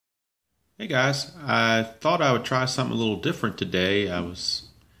Hey guys, I thought I would try something a little different today. I was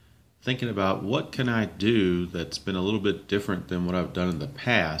thinking about what can I do that's been a little bit different than what I've done in the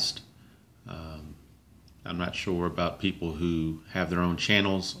past. Um, I'm not sure about people who have their own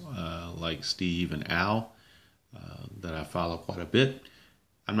channels like Steve and Al that I follow quite a bit.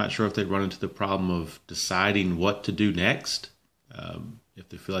 I'm not sure if they run into the problem of deciding what to do next, if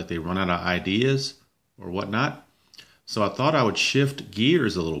they feel like they run out of ideas or whatnot. So I thought I would shift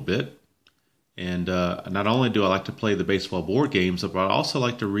gears a little bit. And not only do I like to play the baseball board games, but I also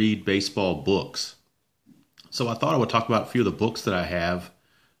like to read baseball books. So I thought I would talk about a few of the books that I have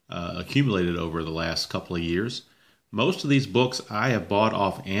accumulated over the last couple of years. Most of these books I have bought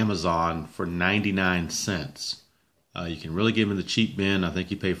off Amazon for 99 cents. You can really get them in the cheap bin. I think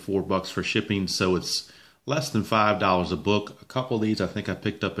you pay $4 for shipping, so it's less than $5 a book. A couple of these I think I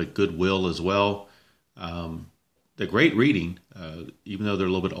picked up at Goodwill as well. They're great reading, even though they're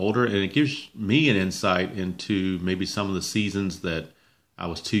a little bit older, and it gives me an insight into maybe some of the seasons that I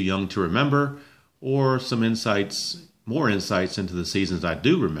was too young to remember, or some insights, more insights into the seasons I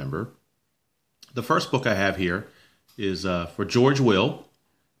do remember. The first book I have here is for George Will.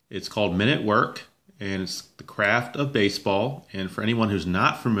 It's called Men at Work, and it's the craft of baseball. And for anyone who's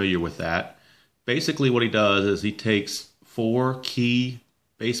not familiar with that, basically what he does is he takes four key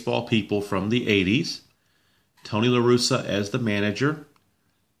baseball people from the 80s, Tony La Russa as the manager,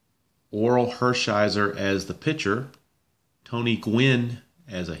 Orel Hershiser as the pitcher, Tony Gwynn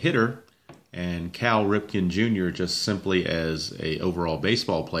as a hitter, and Cal Ripken Jr. just simply as a overall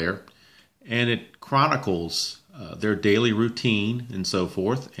baseball player. And it chronicles their daily routine and so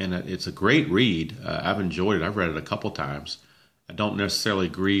forth. And it's a great read. I've enjoyed it. I've read it a couple times. I don't necessarily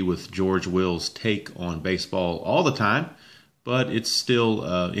agree with George Will's take on baseball all the time, but it's still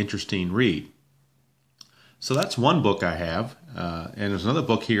an interesting read. So that's one book I have, and there's another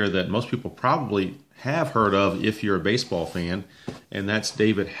book here that most people probably have heard of if you're a baseball fan, and that's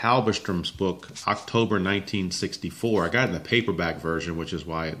David Halberstrom's book, October 1964. I got it in the paperback version, which is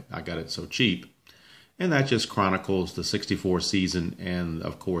why I got it so cheap. And that just chronicles the 64 season and,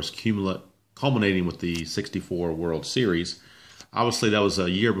 of course, culminating with the 64 World Series. Obviously, that was a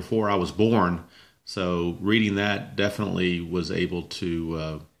year before I was born, so reading that definitely was able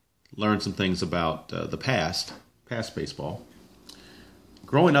to learn some things about the past baseball.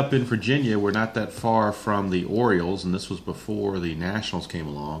 Growing up in Virginia, we're not that far from the Orioles, and this was before the Nationals came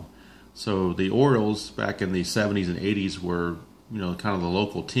along. So the Orioles back in the 70s and 80s were, kind of the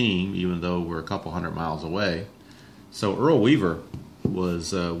local team, even though we're a couple hundred miles away. So Earl Weaver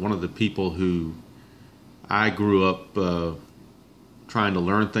was one of the people who I grew up trying to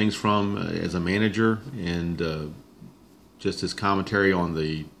learn things from as a manager, and just his commentary on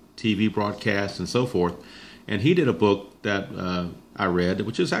the TV broadcasts and so forth. And he did a book that I read,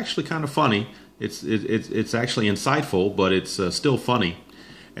 which is actually kind of funny. It's actually insightful, but it's still funny.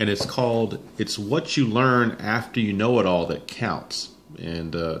 And it's called "It's What You Learn After You Know It All That Counts."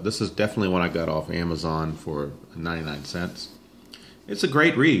 And this is definitely one I got off Amazon for 99 cents. It's a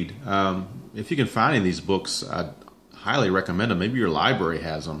great read. If you can find any of these books, I'd highly recommend them. Maybe your library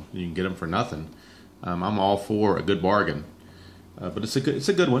has them. You can get them for nothing. I'm all for a good bargain. But it's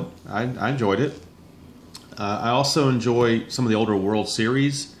a good one. I enjoyed it. I also enjoy some of the older World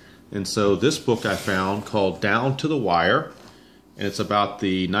Series, and so this book I found called Down to the Wire, and it's about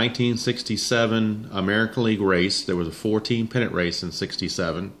the 1967 American League race. There was a 4-team pennant race in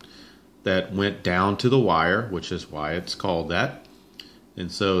 '67 that went down to the wire, which is why it's called that.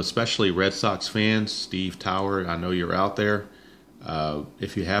 And so, especially Red Sox fans, Steve Tower, I know you're out there.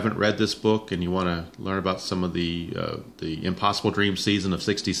 If you haven't read this book and you want to learn about some of the Impossible Dream season of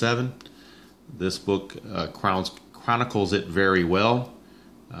 '67, this book chronicles it very well.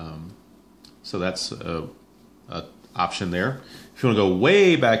 So that's an option there. If you want to go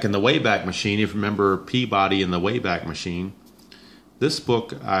way back in the Wayback Machine, if you remember Peabody and the Wayback Machine, this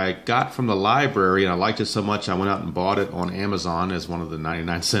book I got from the library and I liked it so much I went out and bought it on Amazon as one of the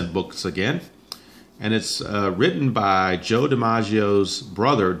 99-cent books again. And it's written by Joe DiMaggio's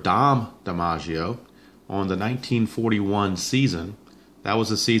brother, Dom DiMaggio, on the 1941 season. That was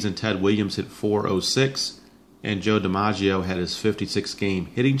the season Ted Williams hit .406, and Joe DiMaggio had his 56-game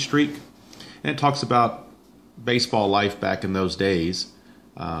hitting streak. And it talks about baseball life back in those days.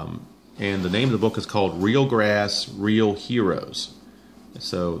 And the name of the book is called Real Grass, Real Heroes.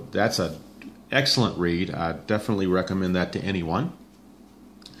 So that's an excellent read. I definitely recommend that to anyone.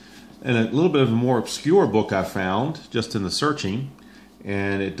 And a little bit of a more obscure book I found just in the searching,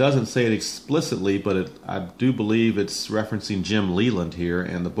 and it doesn't say it explicitly, but I do believe it's referencing Jim Leland here,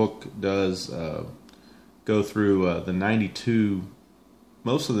 and the book does go through the 92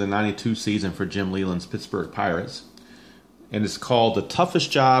 most of the 92 season for Jim Leyland's Pittsburgh Pirates. And it's called The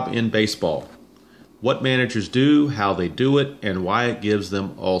Toughest Job in Baseball: What Managers Do, How They Do It, and Why It Gives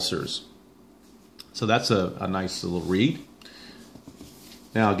Them Ulcers. So that's a nice little read.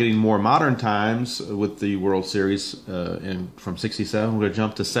 Now, getting more modern times with the World Series from 67, we're going to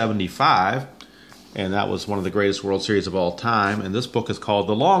jump to 75. And that was one of the greatest World Series of all time. And this book is called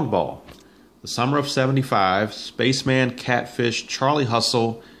The Long Ball: The Summer of 75, Spaceman, Catfish, Charlie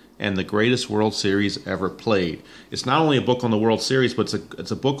Hustle, and the Greatest World Series Ever Played. It's not only a book on the World Series, but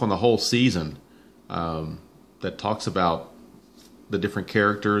it's a book on the whole season that talks about the different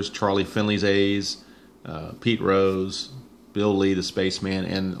characters: Charlie Finley's A's, Pete Rose, Bill Lee, the Spaceman,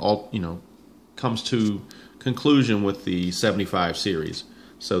 and all, comes to conclusion with the 75 series.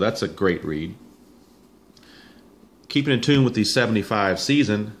 So that's a great read. Keeping in tune with the 75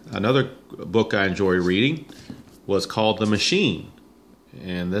 season, another book I enjoy reading was called The Machine.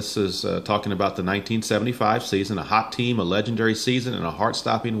 And this is talking about the 1975 season, a hot team, a legendary season, and a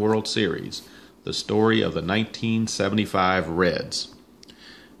heart-stopping World Series. The story of the 1975 Reds.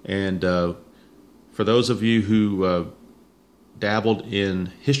 And for those of you who dabbled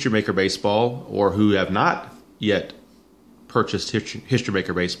in History Maker Baseball, or who have not yet purchased History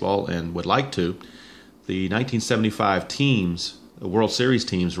Maker Baseball and would like to, the 1975 teams, the World Series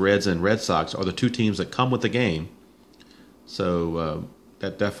teams, Reds and Red Sox, are the two teams that come with the game. So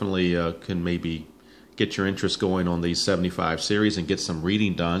that definitely can maybe get your interest going on these 75 series and get some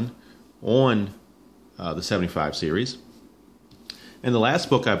reading done on the 75 series. And the last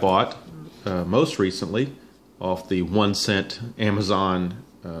book I bought most recently off the 1 cent Amazon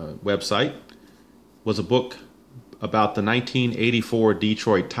website was a book about the 1984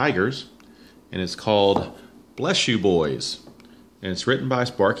 Detroit Tigers, and it's called Bless You Boys. And it's written by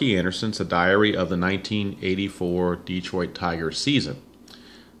Sparky Anderson. It's a diary of the 1984 Detroit Tigers season.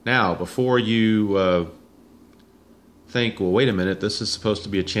 Now, before you think, well, wait a minute, this is supposed to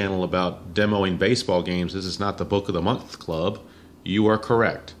be a channel about demoing baseball games. This is not the Book of the Month Club. You are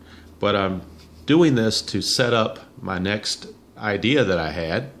correct. But I'm doing this to set up my next idea that I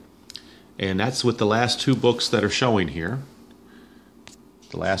had, and that's with the last two books that are showing here.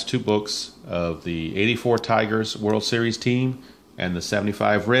 The last two books of the 84 Tigers World Series team and the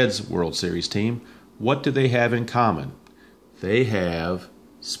 75 Reds World Series team. What do they have in common? They have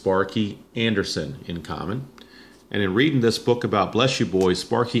Sparky Anderson in common. And in reading this book about Bless You Boys,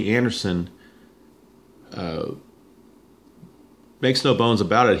 Sparky Anderson makes no bones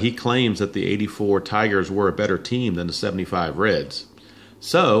about it. He claims that the 84 Tigers were a better team than the 75 Reds.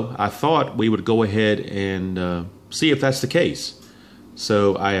 So I thought we would go ahead and see if that's the case.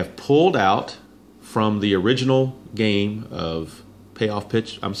 So I have pulled out from the original game of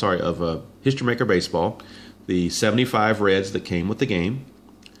History Maker Baseball, the 75 Reds that came with the game.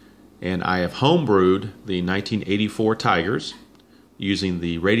 And I have homebrewed the 1984 Tigers using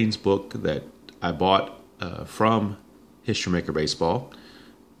the ratings book that I bought from History Maker Baseball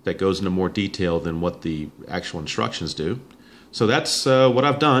that goes into more detail than what the actual instructions do. So that's what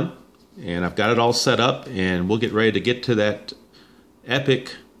I've done, and I've got it all set up, and we'll get ready to get to that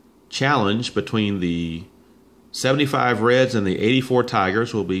epic challenge between the 75 Reds and the 84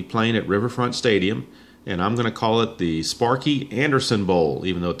 Tigers. We'll be playing at Riverfront Stadium, and I'm going to call it the Sparky Anderson Bowl,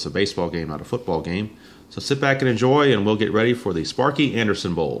 even though it's a baseball game, not a football game. So sit back and enjoy, and we'll get ready for the Sparky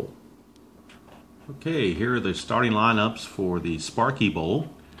Anderson Bowl. Okay, here are the starting lineups for the Sparky Bowl.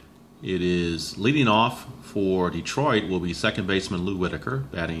 It is leading off for Detroit will be second baseman Lou Whitaker.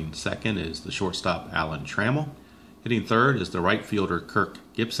 Batting second is the shortstop Alan Trammell. Hitting third is the right fielder Kirk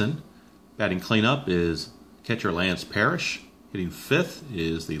Gibson. Batting cleanup is catcher Lance Parrish. Hitting fifth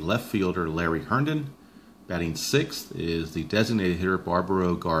is the left fielder Larry Herndon. Batting sixth is the designated hitter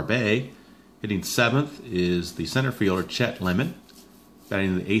Barbaro Garbe. Hitting seventh is the center fielder Chet Lemon. Batting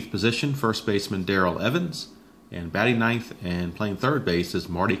in the eighth position, first baseman Darrell Evans. And batting ninth and playing third base is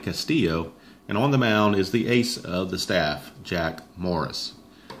Marty Castillo. And on the mound is the ace of the staff, Jack Morris.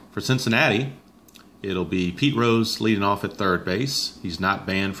 For Cincinnati, it'll be Pete Rose leading off at third base. He's not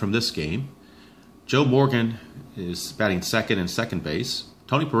banned from this game. Joe Morgan is batting second and second base.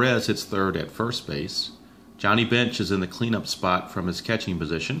 Tony Perez hits third at first base. Johnny Bench is in the cleanup spot from his catching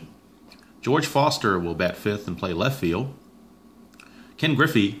position. George Foster will bat fifth and play left field. Ken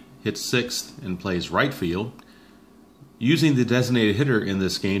Griffey hits sixth and plays right field. Using the designated hitter in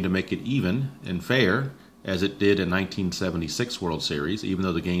this game to make it even and fair, as it did in 1976 World Series, even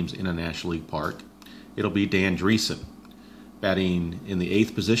though the game's in a National League park, it'll be Dan Dreesen. Batting in the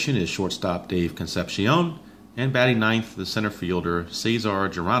eighth position is shortstop Dave Concepcion, and batting ninth, the center fielder Cesar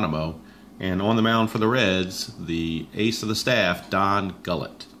Geronimo, And on the mound for the Reds, the ace of the staff, Don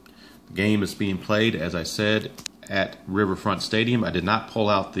Gullett. The game is being played, as I said, at Riverfront Stadium. I did not pull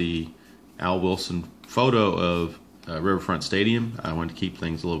out the Al Wilson photo of Riverfront Stadium. I wanted to keep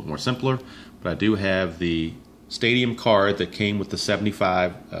things a little bit more simpler, but I do have the stadium card that came with the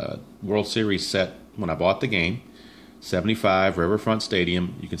 75 World Series set when I bought the game. 75 Riverfront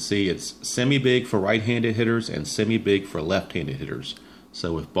Stadium. You can see it's semi-big for right-handed hitters and semi-big for left-handed hitters.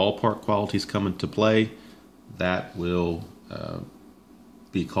 So if ballpark qualities come into play, that will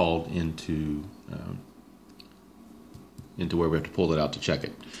be called into where we have to pull it out to check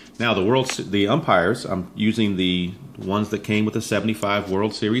it. Now the umpires, I'm using the ones that came with the 75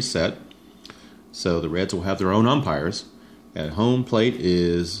 World Series set. So the Reds will have their own umpires. At home plate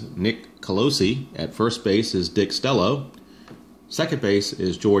is Nick Colosi. At first base is Dick Stello. Second base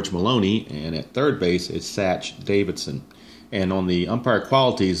is George Maloney. And at third base is Satch Davidson. And on the umpire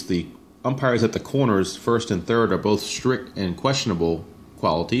qualities, the umpires at the corners, first and third, are both strict and questionable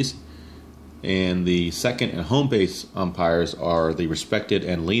qualities. And the second and home base umpires are the respected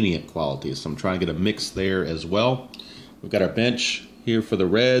and lenient qualities. So I'm trying to get a mix there as well. We've got our bench here for the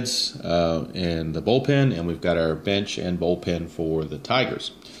Reds and the bullpen, and we've got our bench and bullpen for the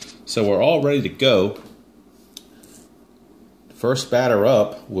Tigers. So we're all ready to go. First batter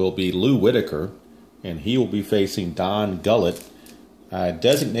up will be Lou Whitaker, and he will be facing Don Gullett. I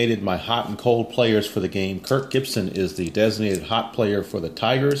designated my hot and cold players for the game. Kirk Gibson is the designated hot player for the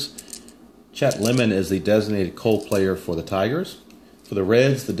Tigers. Chet Lemon is the designated cold player for the Tigers. For the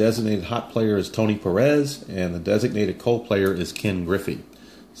Reds, the designated hot player is Tony Perez, and the designated cold player is Ken Griffey.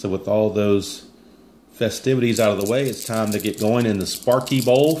 So with all those festivities out of the way, it's time to get going in the Sparky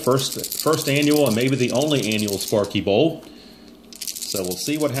Bowl, first annual and maybe the only annual Sparky Bowl. So we'll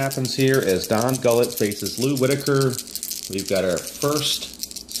see what happens here as Don Gullett faces Lou Whitaker. We've got our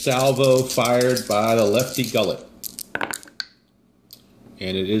first salvo fired by the lefty Gullett.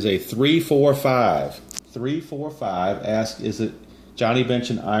 And it is a 3-4-5. 3-4-5. Ask, is it Johnny Bench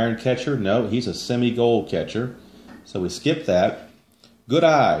an iron catcher? No, he's a semi-gold catcher. So we skip that. Good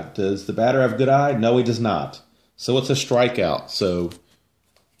eye. Does the batter have good eye? No, he does not. So it's a strikeout. So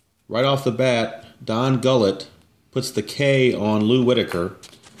right off the bat, Don Gullett puts the K on Lou Whitaker.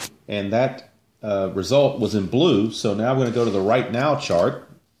 And that result was in blue. So now I'm going to go to the right now chart.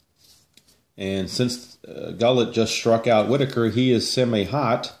 And since Gullett just struck out Whitaker, he is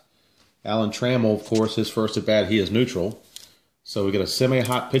semi-hot. Alan Trammell, of course, his first at bat, he is neutral. So we get a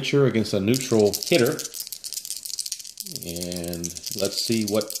semi-hot pitcher against a neutral hitter. And let's see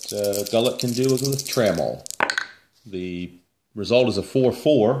what Gullett can do with Trammell. The result is a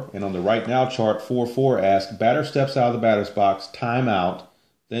 4-4. And on the right now chart, 4-4 asks, batter steps out of the batter's box, timeout,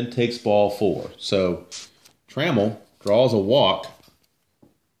 then takes ball 4. So Trammell draws a walk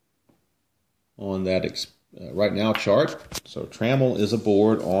on that right now chart. So Trammell is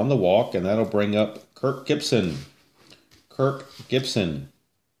aboard on the walk, and that'll bring up Kirk Gibson. Kirk Gibson.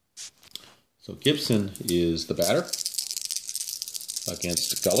 So Gibson is the batter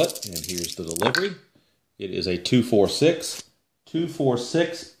against Gullett, and here's the delivery. It is a 2-4-6.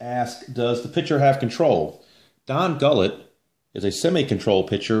 2-4-6 asks, does the pitcher have control? Don Gullett is a semi-control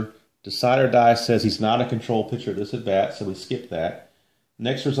pitcher. Decide or Die says he's not a control pitcher this at bat, so we skip that.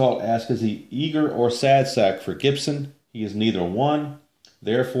 Next result asks, is he eager or sad sack for Gibson? He is neither one,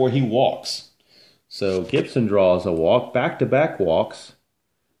 therefore he walks. So Gibson draws a walk, back-to-back walks.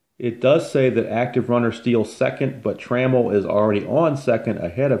 It does say that active runner steals second, but Trammell is already on second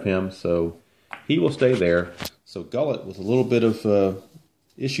ahead of him, so he will stay there. So Gullett, with a little bit of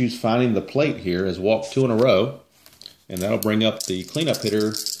issues finding the plate here, has walked 2 in a row, and that'll bring up the cleanup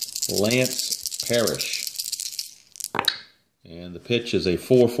hitter, Lance Parrish. And the pitch is a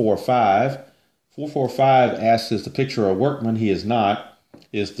 4-4-5. 4-4-5 asks, is the pitcher a workman? He is not.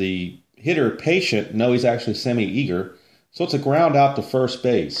 Is the hitter patient? No, he's actually semi-eager. So it's a ground out to first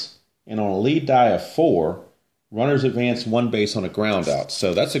base. And on a lead die of 4, runners advance 1 base on a ground out.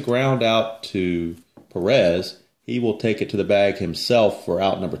 So that's a ground out to Perez. He will take it to the bag himself for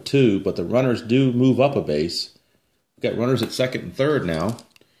out number 2, but the runners do move up a base. We've got runners at second and third now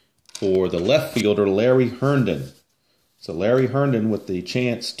for the left fielder, Larry Herndon. So Larry Herndon with the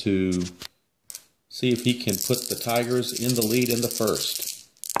chance to see if he can put the Tigers in the lead in the first.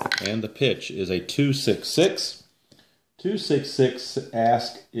 And the pitch is a 2-6-6. 2-6-6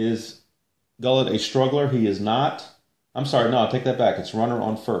 asks, is Gullett a struggler? He is not. I'm sorry, no, I'll take that back. It's runner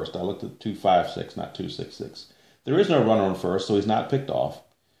on first. I looked at 2-5-6, not 2-6-6. There is no runner on first, so he's not picked off.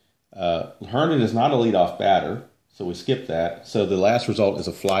 Herndon is not a leadoff batter, so we skip that. So the last result is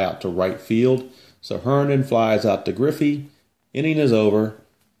a fly out to right field. So Herndon flies out to Griffey. Inning is over.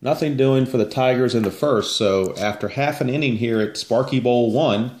 nothing doing for the Tigers in the first. So after half an inning here at Sparky Bowl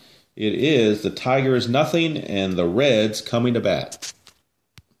I, it is the Tigers nothing and the Reds coming to bat.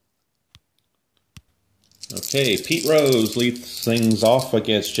 Okay, Pete Rose leads things off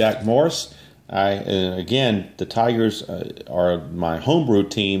against Jack Morris. Again, the Tigers are my homebrew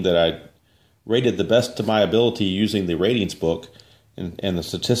team that I rated the best to my ability using the ratings book and the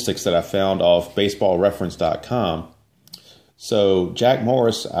statistics that I found off baseballreference.com. So Jack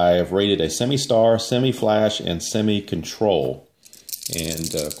Morris, I have rated a semi-star, semi-flash, and semi-control.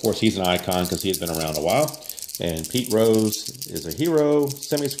 And, of course, he's an icon because he has been around a while. And Pete Rose is a hero,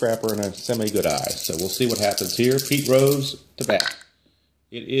 semi-scrapper, and a semi-good eye. So we'll see what happens here. Pete Rose to bat.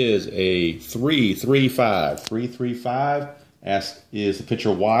 It is a 3-3-5. 3-3-5. Asked, is the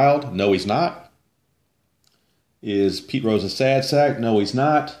pitcher wild? No, he's not. Is Pete Rose a sad sack? No, he's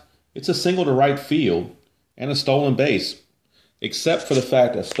not. It's a single to right field and a stolen base, except for the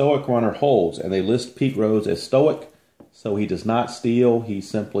fact a stoic runner holds, and they list Pete Rose as stoic, so he does not steal. He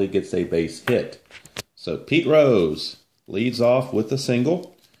simply gets a base hit. So Pete Rose leads off with a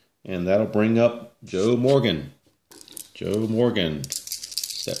single, and that'll bring up Joe Morgan. Joe Morgan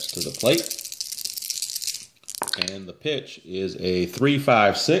steps to the plate, and the pitch is a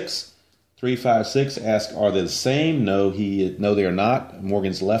 3-5-6. 3-5-6. Ask, are they the same? No, they are not.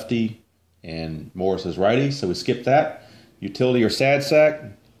 Morgan's lefty and Morris is righty, so we skip that. Utility or sad sack.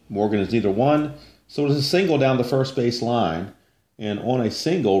 Morgan is neither one. So it is a single down the first base line, and on a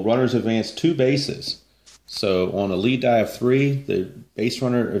single, runners advance 2 bases. So on a lead die of 3, the base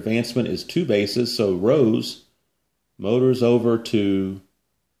runner advancement is 2 bases. So Rose motors over to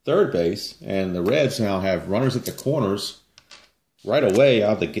third base, and the Reds now have runners at the corners right away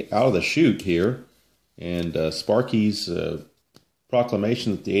out of the chute here. And Sparky's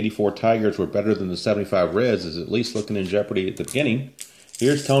proclamation that the 84 Tigers were better than the 75 Reds is at least looking in jeopardy at the beginning.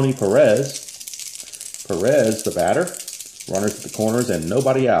 Here's Tony Perez. Perez, the batter, runners at the corners, and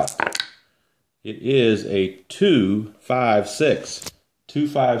nobody out. It is a 2-5-6.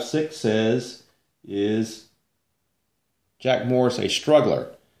 2-5-6 says, is Jack Morris a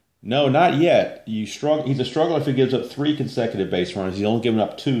struggler? No, not yet. He's a struggler if he gives up 3 consecutive base runners. He's only given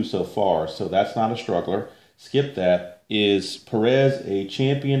up 2 so far, so that's not a struggler. Skip that. Is Perez a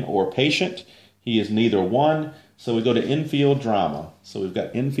champion or patient? He is neither one, so we go to infield drama. So we've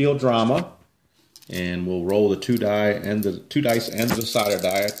got infield drama, and we'll roll the 2 dice and the decider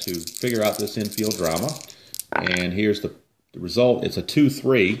die to figure out this infield drama. And here's the result. It's a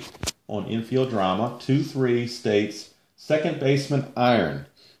 2-3 on infield drama. 2-3 states second baseman iron.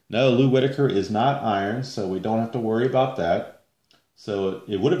 No, Lou Whitaker is not iron, so we don't have to worry about that. So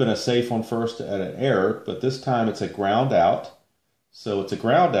it would have been a safe on first at an error, but this time it's a ground out. So it's a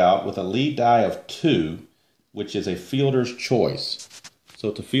ground out with a lead die of 2, which is a fielder's choice. So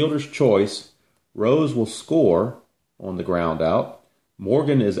it's a fielder's choice. Rose will score on the ground out.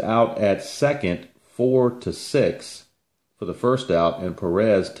 Morgan is out at second, 4-6 for the first out, and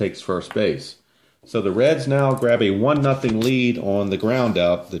Perez takes first base. So the Reds now grab a 1-0 lead on the ground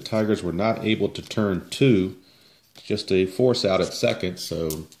out. The Tigers were not able to turn 2, just a force out at second.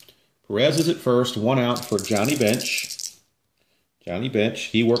 So Perez is at first, 1 out for Johnny Bench. Johnny Bench,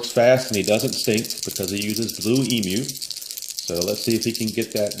 he works fast and he doesn't stink because he uses Blue Emu. So let's see if he can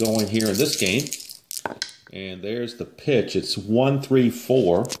get that going here in this game. And there's the pitch. It's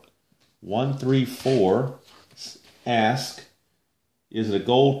 1-3-4. 1-3-4. Ask, is it a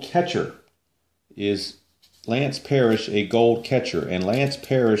gold catcher? Is Lance Parrish a gold catcher? And Lance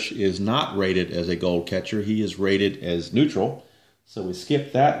Parrish is not rated as a gold catcher. He is rated as neutral. So we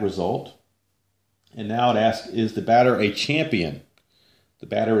skip that result. And now it asks, is the batter a champion? The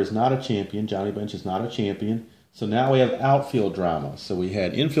batter is not a champion. Johnny Bench is not a champion. So now we have outfield drama. So we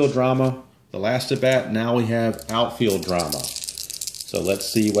had infield drama the last at bat. Now we have outfield drama. So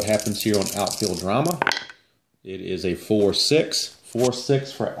let's see what happens here on outfield drama. It is a 4-6.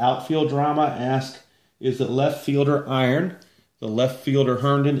 4-6 for outfield drama. Ask, is the left fielder iron? The left fielder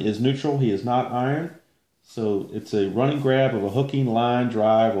Herndon is neutral. He is not iron. So it's a running grab of a hooking line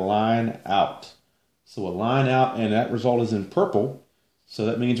drive, line out. So a line out, and that result is in purple. So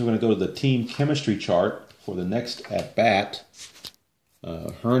that means we're going to go to the team chemistry chart for the next at bat.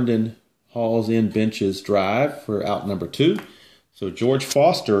 Herndon hauls in Bench's drive for out number 2. So George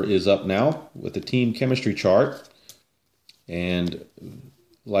Foster is up now with the team chemistry chart. And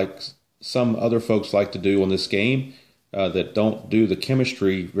like some other folks like to do on this game that don't do the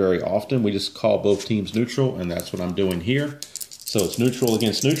chemistry very often, we just call both teams neutral, and that's what I'm doing here. So it's neutral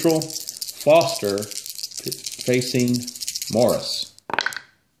against neutral. Foster facing Morris.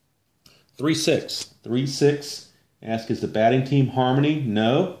 3-6. 3-6 Ask, is the batting team harmony?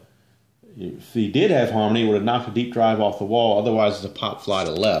 No. If he did have harmony, he would have knocked a deep drive off the wall. Otherwise, it's a pop fly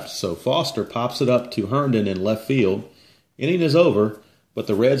to left. So Foster pops it up to Herndon in left field. Inning is over, but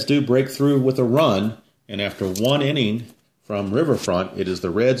the Reds do break through with a run. And after one inning from Riverfront, it is the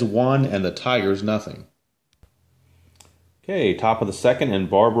Reds 1 and the Tigers nothing. Okay, top of the second, and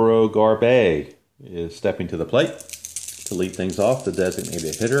Barbaro Garbe is stepping to the plate to lead things off, the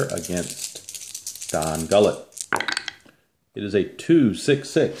designated hitter against Don Gullett. It is a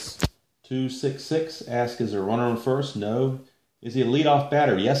 2-6-6. 2-6-6. Ask, is there a runner on first? No. Is he a leadoff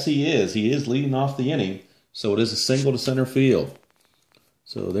batter? Yes, he is. He is leading off the inning, so it is a single to center field.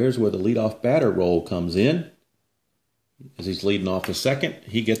 So there's where the leadoff batter role comes in. As he's leading off the second,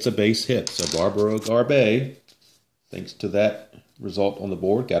 he gets a base hit. So Barbaro Garbe, thanks to that result on the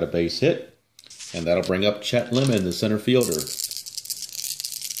board, got a base hit. And that'll bring up Chet Lemon, the center fielder.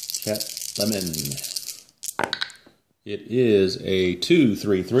 Chet Lemon. It is a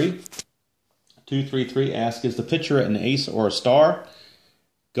 2-3-3. 2-3-3. Ask, is the pitcher an ace or a star?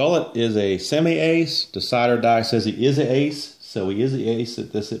 Gullett is a semi-ace. Decide or Die says he is an ace, so he is the ace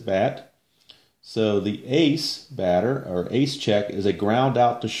at this at bat. So the ace batter, or ace check, is a ground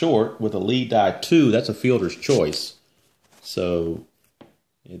out to short with a lead die 2. That's a fielder's choice. So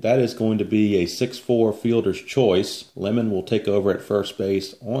that is going to be a 6-4 fielder's choice. Lemon will take over at first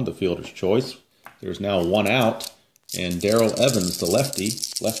base on the fielder's choice. There's now one out. And Darrell Evans, the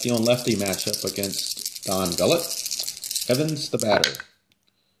lefty-on-lefty matchup against Don Gullett. Evans, the batter.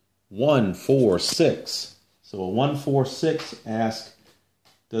 1-4-6. So a 1-4-6. Ask,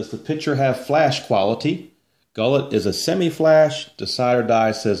 does the pitcher have flash quality? Gullett is a semi-flash. Decide or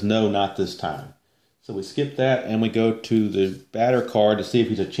Die says no, not this time. So we skip that and we go to the batter card to see if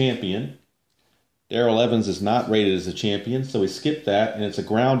he's a champion. Darrell Evans is not rated as a champion, so we skip that, and it's a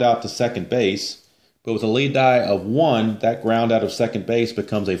ground out to second base. But with a lead die of 1, that ground out of second base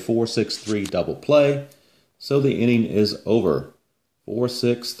becomes a 4-6-3 double play. So the inning is over.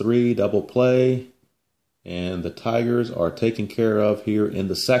 4-6-3 double play. And the Tigers are taken care of here in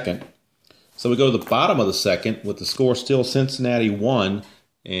the second. So we go to the bottom of the second with the score still Cincinnati 1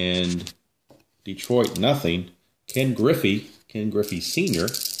 and Detroit nothing. Ken Griffey Sr.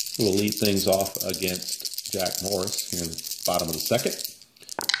 will lead things off against Jack Morris here in the bottom of the second.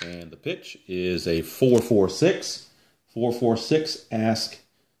 And the pitch is a 4-4-6. 4-4-6. Ask,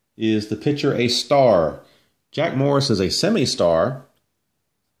 is the pitcher a star? Jack Morris is a semi-star,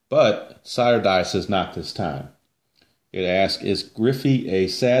 but Decide or Die says not this time. It asks, is Griffey a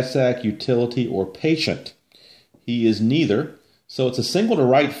sad sack, utility, or patient? He is neither. So it's a single to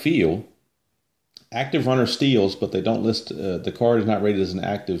right field. Active runner steals, but they don't list, the card is not rated as an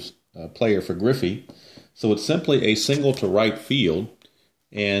active player for Griffey. So it's simply a single to right field.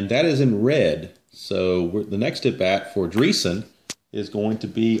 And that is in red. So the next at bat for Dreesen is going to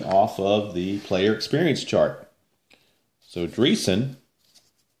be off of the player experience chart. So Dreesen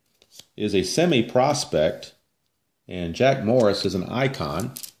is a semi-prospect, and Jack Morris is an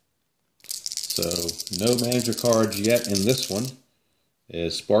icon. So no manager cards yet in this one,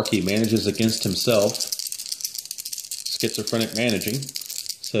 as Sparky manages against himself. Schizophrenic managing.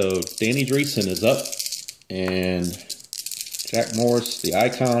 So Danny Dreesen is up, and Jack Morris, the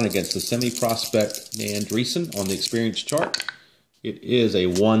icon, against the semi-prospect Dan Dreesen on the experience chart. It is a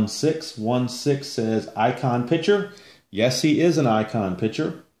 1-6. 1-6 says icon pitcher. Yes, he is an icon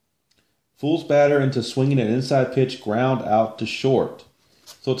pitcher. Fools batter into swinging an inside pitch, ground out to short.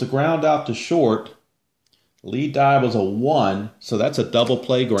 So it's a ground out to short. Lead dive was a 1, so that's a double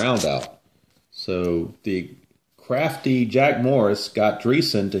play ground out. So the crafty Jack Morris got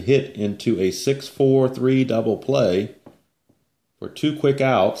Dreesen to hit into a 6-4-3 double play for 2 quick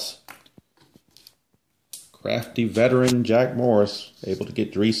outs. Crafty veteran Jack Morris able to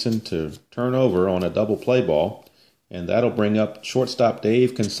get Dreesen to turn over on a double play ball. And that'll bring up shortstop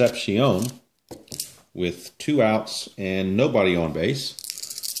Dave Concepcion with 2 outs and nobody on base.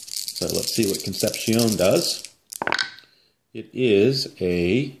 So let's see what Concepcion does. It is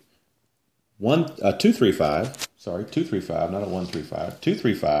a 2-3-5. Sorry, 2-3-5, not a 1-3-5.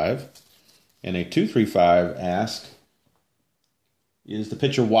 2-3-5. And a 2-3-5 ask, is the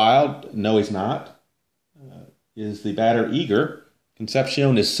pitcher wild? No, he's not. Is the batter eager?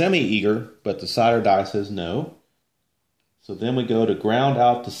 Concepcion is semi-eager, but Decide or Die says no. So then we go to ground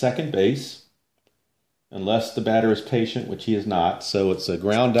out to second base, unless the batter is patient, which he is not. So it's a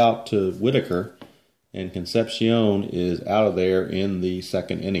ground out to Whitaker, and Concepcion is out of there in the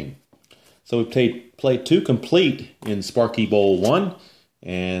second inning. So we played 2 complete in Sparky Bowl I,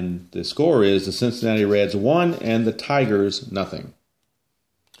 and the score is the Cincinnati Reds 1 and the Tigers nothing.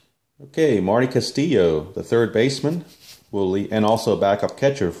 Okay, Marty Castillo, the third baseman, will lead, and also a backup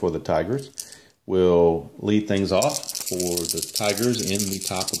catcher for the Tigers, will lead things off for the Tigers in the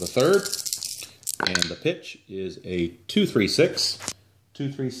top of the third. And the pitch is a 2-3-6.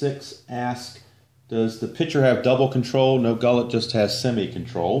 2-3-6 asks, does the pitcher have double control? No, Gullett just has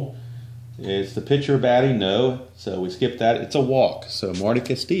semi-control. Is the pitcher batting? No, so we skip that. It's a walk. So Marty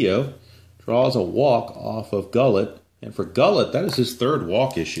Castillo draws a walk off of Gullett. And for Gullett, that is his third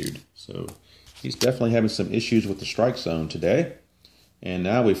walk issued. So he's definitely having some issues with the strike zone today. And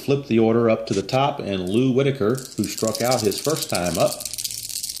now we flip the order up to the top, and Lou Whitaker, who struck out his first time up,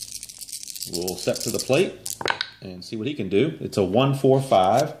 will step to the plate and see what he can do. It's a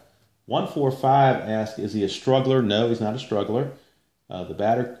 1-4-5. 1-4-5 asks, is he a struggler? No, he's not a struggler. The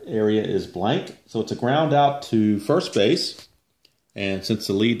batter area is blank. So it's a ground out to first base. And since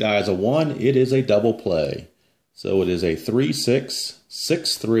the lead die is a 1, it is a double play. So it is a 3-6,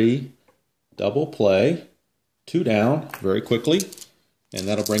 6-3 double play. 2 down very quickly. And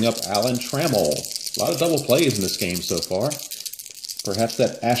that'll bring up Alan Trammell. A lot of double plays in this game so far. Perhaps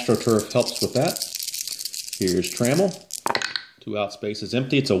that AstroTurf helps with that. Here's Trammell. 2 out, space is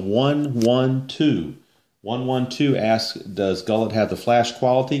empty. It's a 1-1-2. 1-1-2 asks, does Gullett have the flash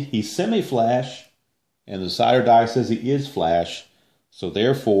quality? He's semi-flash, and the decider die says he is flash. So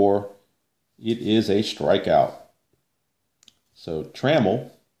therefore, it is a strikeout. So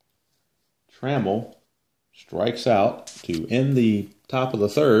Trammell strikes out to end the top of the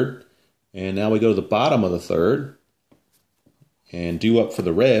third. And now we go to the bottom of the third. And due up for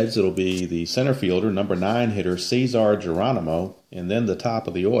the Reds, it'll be the center fielder, number 9 hitter, Cesar Geronimo, and then the top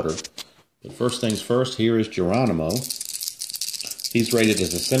of the order. But first things first, here is Geronimo. He's rated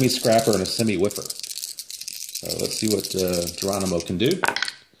as a semi-scrapper and a semi-whiffer. So let's see what Geronimo can do.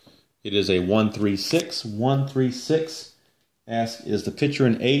 It is a 1-3-6. 1-3-6 asks, is the pitcher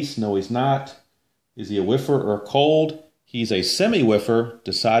an ace? No, he's not. Is he a whiffer or cold? He's a semi-whiffer.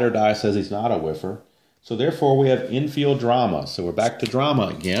 Decider die says he's not a whiffer. So therefore, we have infield drama. So we're back to drama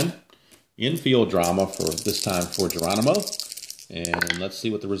again. Infield drama for this time for Geronimo. And let's see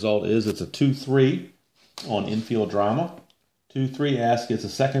what the result is. It's a 2-3 on infield drama. 2-3 asks, is the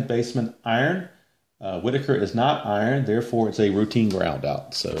second baseman iron? Whitaker is not iron. Therefore, it's a routine ground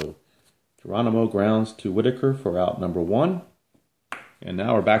out. So Geronimo grounds to Whitaker for out number 1. And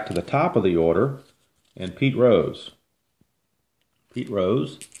now we're back to the top of the order. And Pete Rose. Pete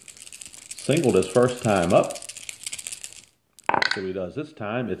Rose singled his first time up. So he does this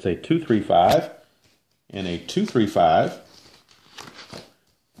time. It's a 2-3-5. And a 2-3-5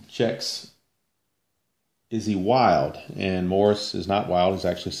 checks, is he wild? And Morris is not wild. He's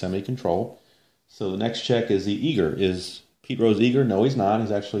actually semi-control. So the next check, is he eager? Is Pete Rose eager? No, he's not.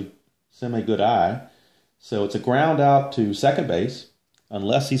 He's actually semi-good eye. So it's a ground out to second base,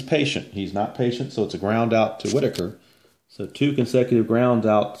 unless he's patient. He's not patient, so it's a ground out to Whitaker. So 2 consecutive ground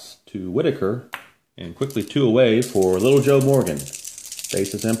outs to Whitaker, and quickly 2 away for Little Joe Morgan.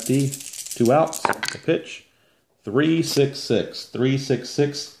 Base is empty, 2 outs, the pitch, 3-6-6.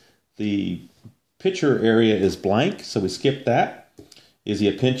 3-6-6. The pitcher area is blank, so we skip that. Is he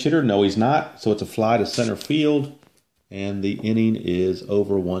a pinch hitter? No, he's not. So it's a fly to center field, and the inning is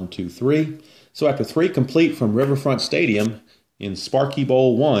over 1-2-3. So after 3 complete from Riverfront Stadium in Sparky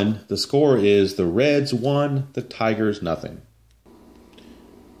Bowl I, the score is the Reds 1, the Tigers 0.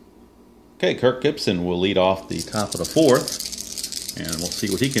 Okay, Kirk Gibson will lead off the top of the 4th, and we'll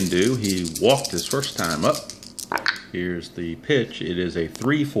see what he can do. He walked his first time up. Here's the pitch. It is a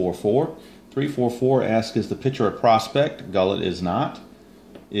 3-4-4. 3-4-4 asks, is the pitcher a prospect? Gullett is not.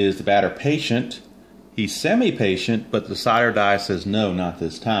 Is the batter patient? He's semi-patient, but the decider die says no, not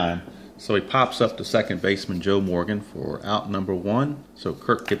this time. So he pops up to second baseman Joe Morgan for out number 1. So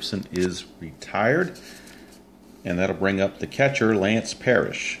Kirk Gibson is retired. And that'll bring up the catcher, Lance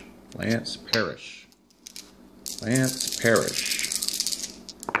Parrish. Lance Parrish. Lance Parrish.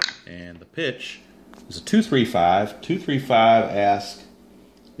 And the pitch is a 2-3-5. 2-3-5 asks,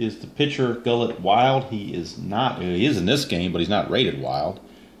 is the pitcher Gullett wild? He is not. He is in this game, but he's not rated wild.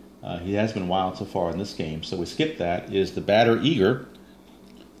 He has been wild so far in this game, so we skip that. Is the batter eager?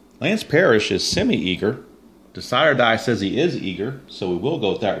 Lance Parrish is semi-eager. Decider die says he is eager, so we will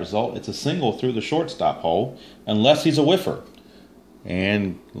go with that result. It's a single through the shortstop hole, unless he's a whiffer.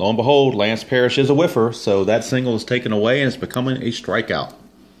 And lo and behold, Lance Parrish is a whiffer, so that single is taken away and it's becoming a strikeout.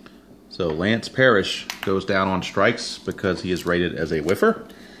 So Lance Parrish goes down on strikes because he is rated as a whiffer.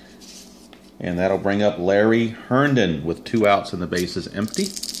 And that'll bring up Larry Herndon with 2 outs and the bases empty.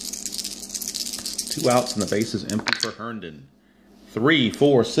 2 outs and the bases empty for Herndon.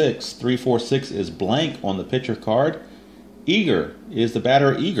 3-4-6. 3-4-6 is blank on the pitcher card. Eager. Is the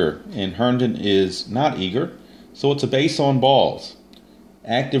batter eager? And Herndon is not eager. So it's a base on balls.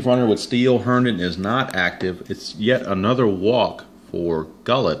 Active runner would steal. Herndon is not active. It's yet another walk for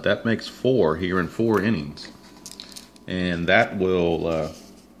Gullett. That makes 4 here in 4 innings. And that will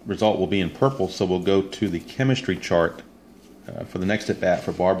result will be in purple. So we'll go to the chemistry chart for the next at bat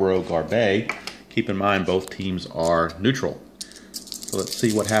for Barbaro Garbe. Keep in mind both teams are neutral. So let's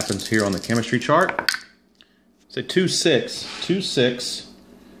see what happens here on the chemistry chart. It's a 2-6. 2-6.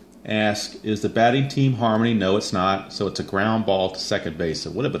 Ask, is the batting team harmony? No, it's not. So it's a ground ball to second base.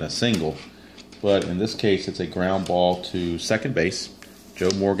 It would have been a single, but in this case, it's a ground ball to second base.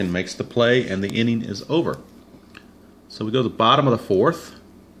 Joe Morgan makes the play, and the inning is over. So we go to the bottom of the 4th.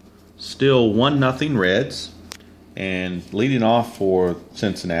 Still 1-0 Reds. And leading off for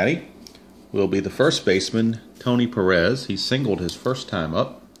Cincinnati will be the first baseman, Tony Perez. He singled his first time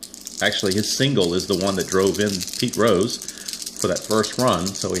up. Actually, his single is the one that drove in Pete Rose for that first run.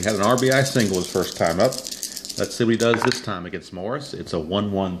 So he had an RBI single his first time up. Let's see what he does this time against Morris. It's a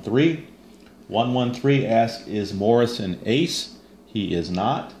 1-1-3. 1-1-3 asks, is Morris an ace? He is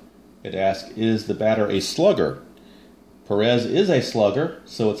not. It asks, is the batter a slugger? Perez is a slugger,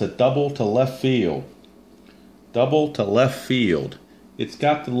 so it's a double to left field. Double to left field. It's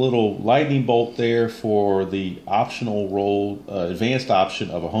got the little lightning bolt there for the optional role, advanced option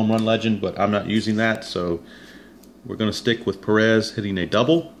of a home run legend, but I'm not using that, so we're going to stick with Perez hitting a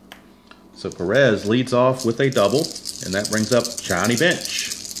double. So Perez leads off with a double, and that brings up Johnny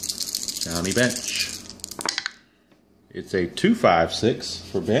Bench. Johnny Bench. It's a 2-5-6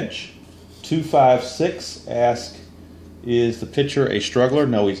 for Bench. 2-5-6 asks, is the pitcher a struggler?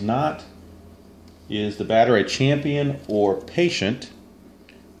 No, he's not. Is the batter a champion or patient?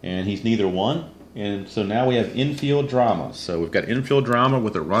 And he's neither one. And so now we have infield drama. So we've got infield drama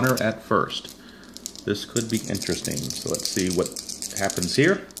with a runner at first. This could be interesting. So let's see what happens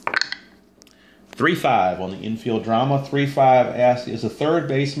here. 3-5 on the infield drama. 3-5 asks, is the third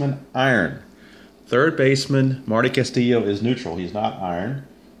baseman iron? Third baseman Marty Castillo is neutral. He's not iron.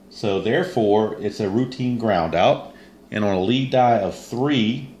 So therefore, it's a routine ground out. And on a lead die of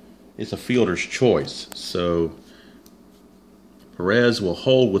 3, it's a fielder's choice. So Perez will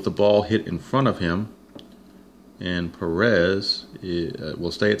hold with the ball hit in front of him. And Perez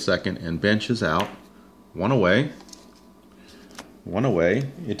will stay at second, and Bench is out. 1 away. 1 away.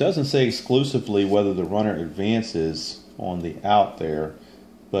 It doesn't say exclusively whether the runner advances on the out there,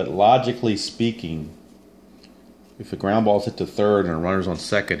 but logically speaking, if a ground ball's hit to third and a runner's on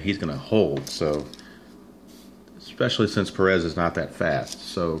second, he's going to hold. So, especially since Perez is not that fast.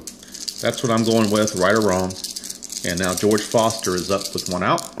 So that's what I'm going with, right or wrong. And now George Foster is up with 1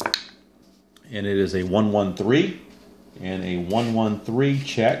 out. And it is a 1-1-3. And a 1-1-3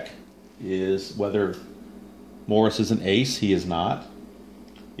 check is whether Morris is an ace. He is not.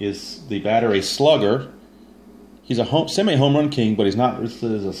 Is the batter a slugger? He's a semi-home run king, but he's not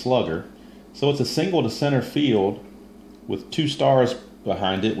listed as a slugger. So it's a single to center field with 2 stars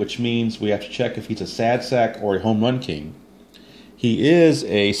behind it, which means we have to check if he's a sad sack or a home run king. He is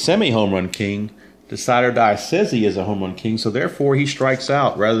a semi-home run king. Decider Die says he is a home run king, so therefore he strikes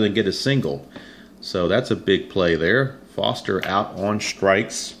out rather than get a single. So that's a big play there. Foster out on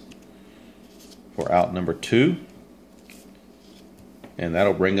strikes for out number 2. And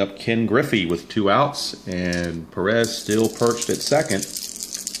that'll bring up Ken Griffey with 2 outs, and Perez still perched at second.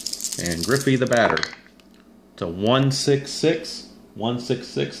 And Griffey the batter. To 1-6-6.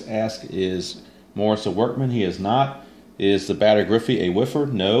 1-6-6 asks, is Morris a workman? He is not. Is the batter Griffey a whiffer?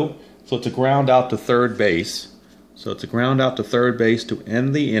 No. So it's a ground out to third base. So it's a ground out to third base to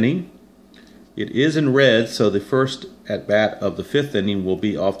end the inning. It is in red, so the first at bat of the 5th inning will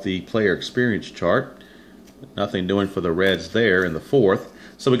be off the player experience chart. Nothing doing for the Reds there in the 4th.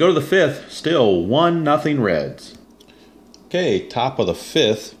 So we go to the 5th, still 1-0 Reds. Okay, top of the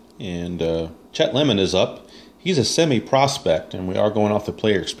 5th, and Chet Lemon is up. He's a semi-prospect, and we are going off the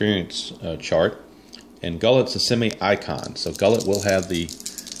player experience chart. And Gullett's a semi-icon, so Gullett will have the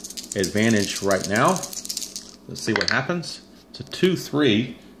advantage right now. Let's see what happens. It's a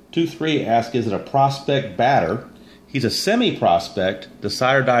 2-3. 2-3 asks, is it a prospect batter? He's a semi-prospect.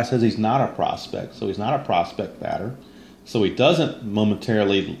 Decider Die says he's not a prospect, so he's not a prospect batter. So he doesn't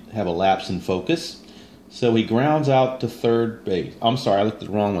momentarily have a lapse in focus. So he grounds out to third base. I'm sorry, I looked at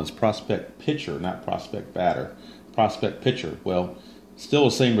the wrong ones. Prospect pitcher, not prospect batter. Prospect pitcher. Well, still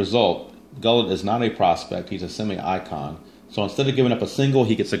the same result. Gullett is not a prospect. He's a semi-icon. So instead of giving up a single,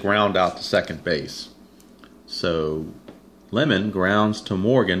 he gets a ground out to second base. So Lemon grounds to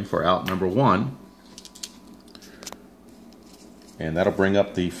Morgan for out number 1. And that'll bring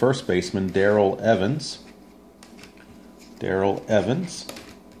up the first baseman, Darrell Evans. Darrell Evans,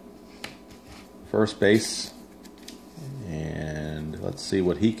 first base. And let's see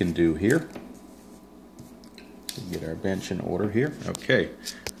what he can do here. Get our bench in order here. Okay,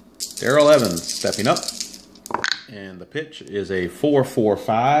 Darrell Evans stepping up. And the pitch is a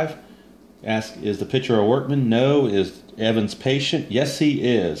 4-4-5. Ask, is the pitcher a workman? No. Is Evans patient? Yes, he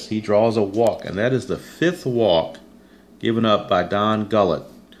is. He draws a walk, and that is the 5th walk given up by Don Gullett.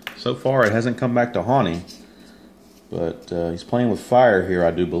 So far, it hasn't come back to haunt him, but he's playing with fire here,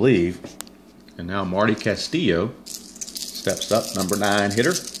 I do believe. And now Marty Castillo steps up, number 9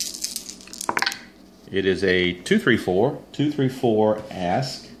 hitter. It is a 2-3-4. 2-3-4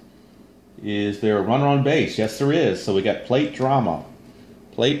 ask, is there a runner on base? Yes, there is. So we got plate drama.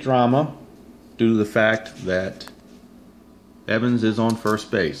 Plate drama due to the fact that Evans is on first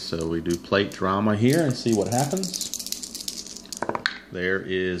base. So we do plate drama here and see what happens. There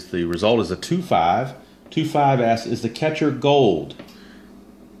is the result is a 2-5. 2-5 asks, is the catcher gold?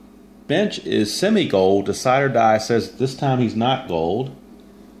 Bench is semi-gold. Decide or die says this time he's not gold.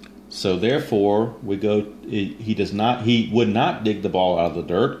 So therefore we go. He would not dig the ball out of the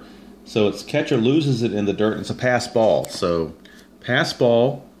dirt. So its catcher loses it in the dirt, and it's a pass ball. So pass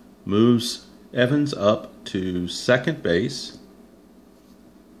ball moves Evans up to second base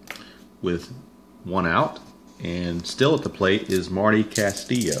with 1 out. And still at the plate is Marty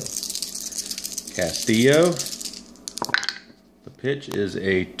Castillo. Castillo, the pitch is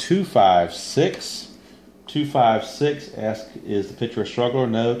a 2-5-6. 2-5-6, ask, is the pitcher a struggler?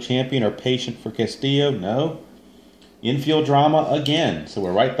 No. Champion or patient for Castillo? No. Infield drama again. So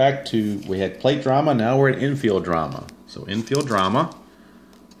we're right back to, we had plate drama, now we're at infield drama. So infield drama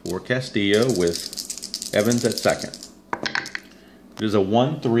for Castillo with Evans at second. It is a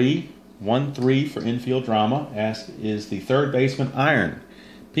 1-3. 1-3 for infield drama. Ask, is the third baseman iron?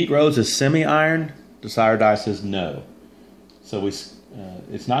 Pete Rose is semi-iron. Decide or die says no. So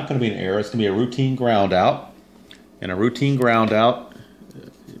it's not going to be an error. It's going to be a routine ground out. And a routine ground out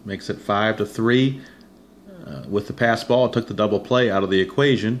it makes it 5-3. With the pass ball, it took the double play out of the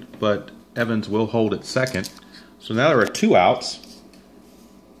equation, but Evans will hold at second. So now there are 2 outs.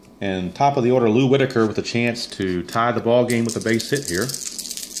 And top of the order, Lou Whitaker with a chance to tie the ball game with a base hit here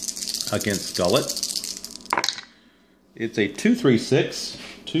against Gullett. It's a 2-3-6.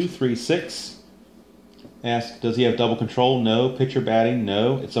 2-3-6. Ask, does he have double control? No. Pitcher batting?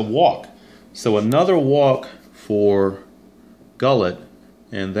 No. It's a walk. So another walk for Gullett,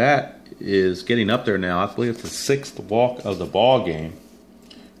 and that is getting up there now. I believe it's the 6th walk of the ball game.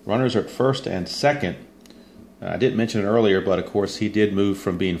 Runners are at first and second. I didn't mention it earlier, but of course he did move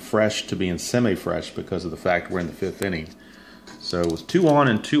from being fresh to being semi-fresh because of the fact we're in the 5th inning. So with 2 on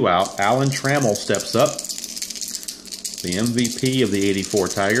and 2 out, Alan Trammell steps up, the MVP of the '84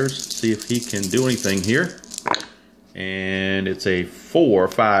 Tigers. See if he can do anything here. And it's a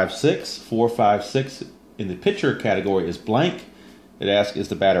 4-5-6. 4-5-6 in the pitcher category is blank. It asks, is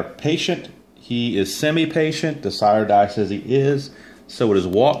the batter patient? He is semi-patient. Decide or die says he is. So it is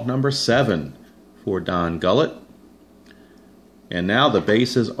walk number 7 for Don Gullett. And now the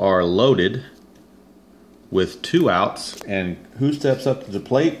bases are loaded with 2 outs. And who steps up to the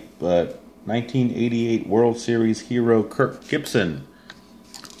plate but 1988 World Series hero Kirk Gibson.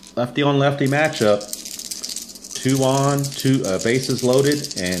 Lefty on lefty matchup. 2 on, 2 bases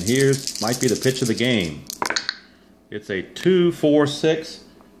loaded, and here's might be the pitch of the game. It's a 2-4-6.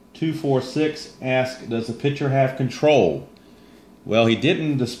 2-4-6. Ask, does the pitcher have control? Well, he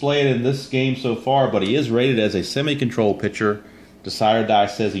didn't display it in this game so far, but he is rated as a semi-control pitcher. Decide or die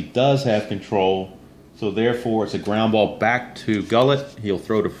says he does have control. So therefore, it's a ground ball back to Gullett. He'll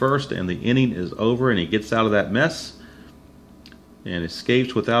throw to first, and the inning is over, and he gets out of that mess and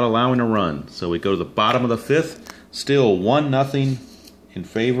escapes without allowing a run. So we go to the bottom of the 5th, still 1-0 in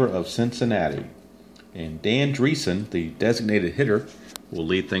favor of Cincinnati. And Dan Dreesen, the designated hitter, will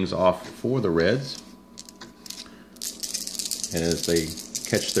lead things off for the Reds as they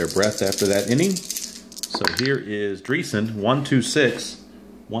catch their breath after that inning. So here is Dreesen, 1-2-6.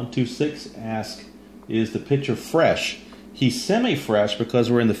 1-2-6, ask, is the pitcher fresh? He's semi-fresh because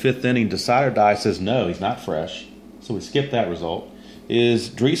we're in the 5th inning. Decide or die says no, he's not fresh. So we skip that result. Is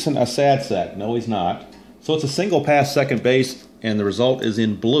Dreesen a sad sack? No, he's not. So it's a single pass second base, and the result is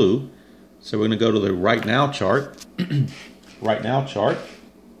in blue. So we're going to go to the right now chart. Right now chart.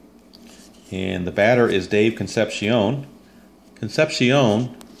 And the batter is Dave Concepcion.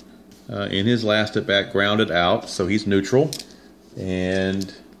 Concepcion, in his last at bat, grounded out, so he's neutral.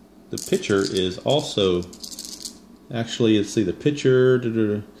 And the pitcher is also, actually, let's see, the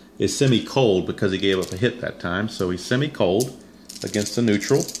pitcher is semi-cold because he gave up a hit that time. So he's semi-cold against a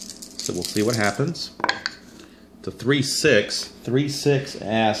neutral. So we'll see what happens. It's a 3-6. 3-6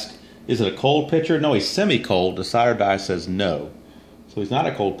 asked, is it a cold pitcher? No, he's semi-cold. Decider die says no. So he's not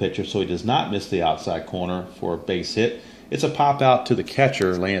a cold pitcher, so he does not miss the outside corner for a base hit. It's a pop out to the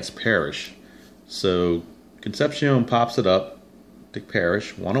catcher, Lance Parrish. So Concepcion pops it up to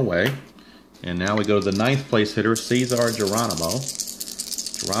Parrish, one away. And now we go to the 9th place hitter, Cesar Geronimo.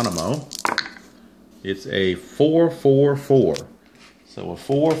 It's a 4-4-4. So a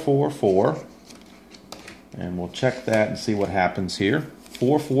 4-4-4. And we'll check that and see what happens here.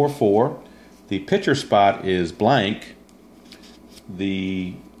 4-4-4. The pitcher spot is blank.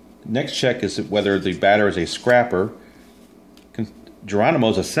 The next check is whether the batter is a scrapper.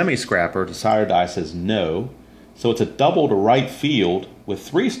 Geronimo's a semi-scrapper. Decider die says no. So it's a double to right field with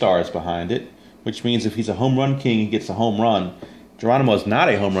 3 stars behind it, which means if he's a home run king, he gets a home run. Geronimo is not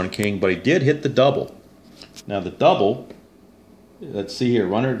a home run king, but he did hit the double. Now the double, let's see here,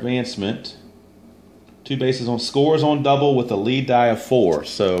 runner advancement. 2 bases on, scores on double with a lead die of 4.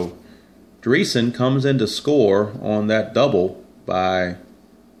 So Dreesen comes in to score on that double by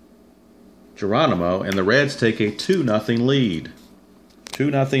Geronimo, and the Reds take a 2-0 lead.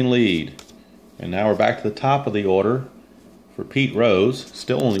 2-0 lead. And now we're back to the top of the order for Pete Rose.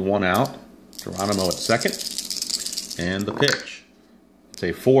 Still only 1 out. Geronimo at second. And the pitch. It's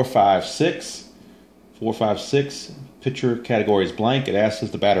a 4-5-6. 4-5-6. Pitcher category is blank. It asks,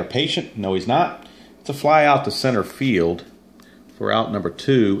 is the batter patient? No, he's not. It's a fly out to center field for out number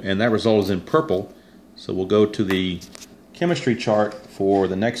 2, and that result is in purple. So we'll go to the chemistry chart for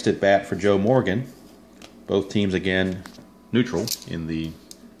the next at bat for Joe Morgan. Both teams again neutral in the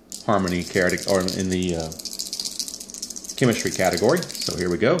harmony category, or in the chemistry category. So here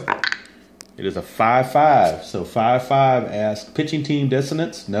we go. It is a 5-5. So 5-5 asks pitching team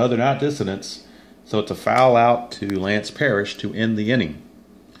dissonance. No, they're not dissonance. So it's a foul out to Lance Parrish to end the inning.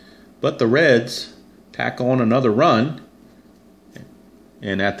 But the Reds tack on another run,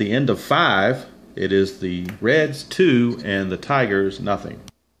 and at the end of 5, it is the Reds 2 and the Tigers nothing.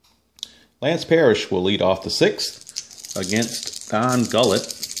 Lance Parrish will lead off the 6th against Don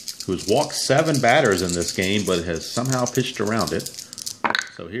Gullett, who's walked 7 batters in this game but has somehow pitched around it.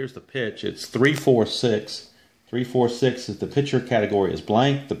 So here's the pitch. It's 3-4-6. 3-4-6 is the pitcher category is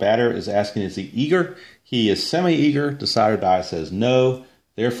blank. The batter is asking, is he eager? He is semi-eager. Decider die says no.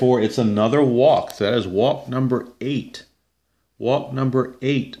 Therefore, it's another walk. So that is walk number 8. Walk number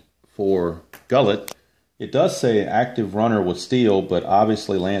 8 for Gullett. It does say active runner with steal, but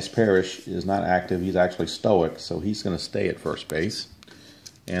obviously Lance Parrish is not active. He's actually stoic, so he's going to stay at first base.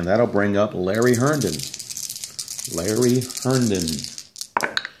 And that'll bring up Larry Herndon. Larry Herndon.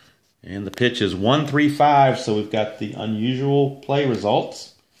 And the pitch is 1-3-5, so we've got the unusual play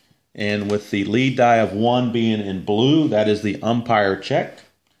results. And with the lead die of 1 being in blue, that is the umpire check.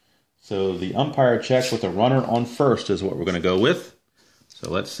 So the umpire check with a runner on first is what we're going to go with. So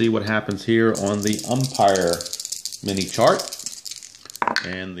let's see what happens here on the umpire mini chart.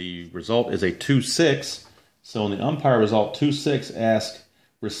 And the result is a 2-6. So in the umpire result, 2-6 asks,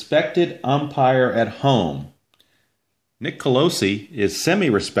 respected umpire at home. Nick Colosi is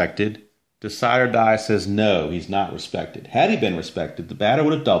semi-respected. Decider die says no, he's not respected. Had he been respected, the batter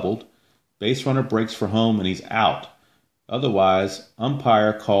would have doubled. Base runner breaks for home and he's out. Otherwise,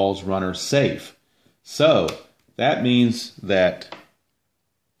 umpire calls runner safe. So that means that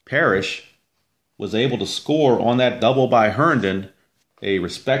Parrish was able to score on that double by Herndon. A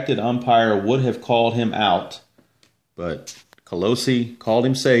respected umpire would have called him out, but Colosi called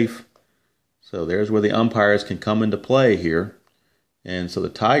him safe. So there's where the umpires can come into play here. And so the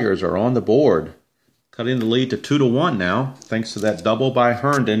Tigers are on the board, cutting the lead to 2-1 now, thanks to that double by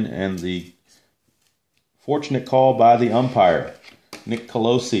Herndon and the fortunate call by the umpire, Nick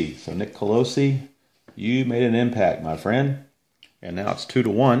Colosi. So Nick Colosi, you made an impact, my friend. And now it's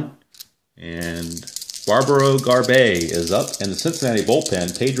 2-1. And Barbaro Garbey is up, and the Cincinnati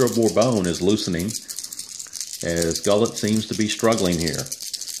bullpen, Pedro Borbon, is loosening as Gullett seems to be struggling here.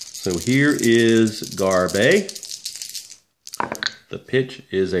 So here is Garbey. The pitch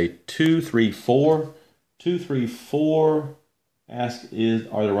is a 2-3-4. 2-3-4. Ask,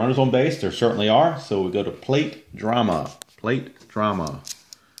 are there runners on base? There certainly are. So we go to plate drama. Plate drama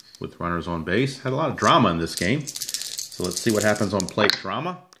with runners on base. Had a lot of drama in this game. So let's see what happens on plate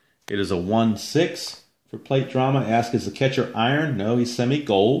drama. It is a 1-6 for plate drama. Ask, is the catcher iron? No, he's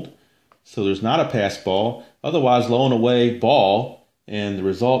semi-gold. So there's not a pass ball. Otherwise, low and away ball. And the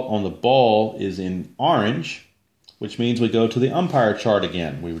result on the ball is in orange, which means we go to the umpire chart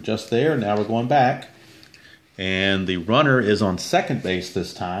again. We were just there, now we're going back. And the runner is on second base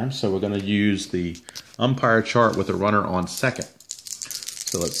this time, so we're going to use the umpire chart with the runner on second.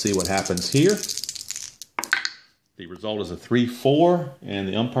 So let's see what happens here. The result is a 3-4, and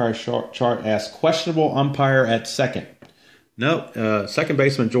the umpire chart asks questionable umpire at second. No, second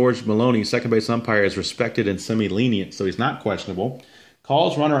baseman George Maloney, second base umpire, is respected and semi-lenient, so he's not questionable.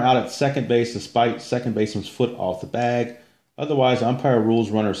 Calls runner out at second base despite second baseman's foot off the bag. Otherwise, umpire rules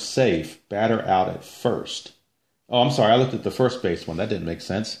runner safe. Batter out at first. Oh, I'm sorry. I looked at the first base one. That didn't make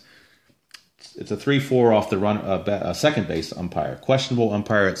sense. It's a 3-4 off the second base umpire. Questionable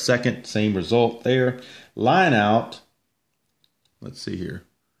umpire at second. Same result there. Line out. Let's see here.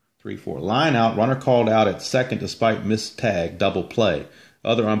 3-4. Line out. Runner called out at second despite missed tag. Double play.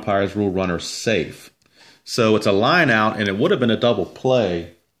 Other umpires rule runner safe. So it's a line out, and it would have been a double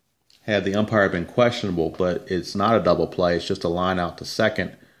play had the umpire been questionable, but it's not a double play. It's just a line out to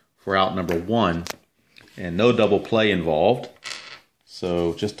second for out number 1, and no double play involved.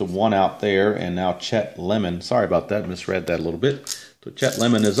 So just a 1 out there, and now Chet Lemon. Sorry about that, misread that a little bit. So Chet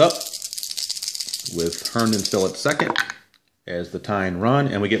Lemon is up with Herndon still at second as the tying run,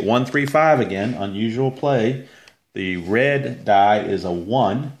 and we get 1-3-5 again. Unusual play. The red die is a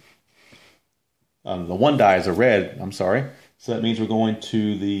 1. The 1 die is a red. I'm sorry. So that means we're going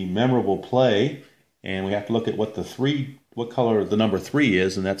to the memorable play, and we have to look at what color the number 3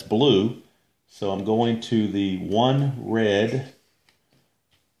 is, and that's blue. So I'm going to the 1 red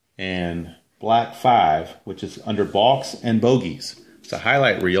and black 5, which is under balks and bogeys. It's a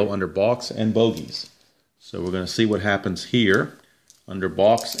highlight reel under balks and bogeys. So we're going to see what happens here under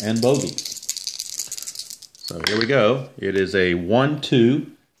balks and bogeys. So here we go. It is a 1-2.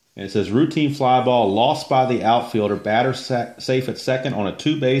 And it says routine fly ball lost by the outfielder, batter safe at second on a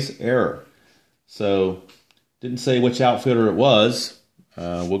 2-base error. So didn't say which outfielder it was.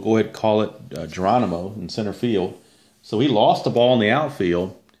 We'll go ahead and call it Geronimo in center field. So he lost the ball in the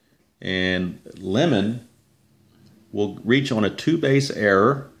outfield, and Lemon will reach on a 2-base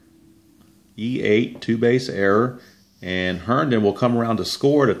error, E8, 2-base error, and Herndon will come around to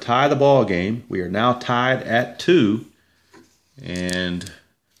score to tie the ball game. We are now tied at 2, and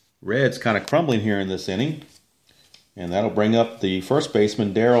Reds kind of crumbling here in this inning, and that'll bring up the first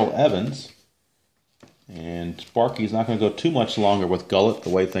baseman, Darrell Evans. And Sparky's not going to go too much longer with Gullett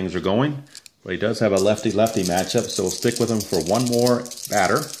the way things are going, but he does have a lefty-lefty matchup, so we'll stick with him for one more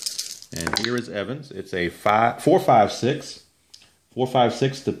batter. And here is Evans. It's a 4-5-6.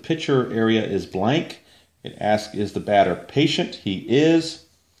 4-5-6. The pitcher area is blank. It asks, is the batter patient? He is.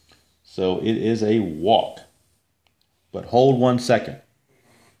 So it is a walk. But hold 1 second.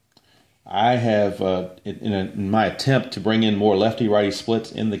 I have, in my attempt to bring in more lefty-righty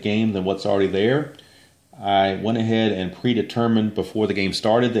splits in the game than what's already there, I went ahead and predetermined before the game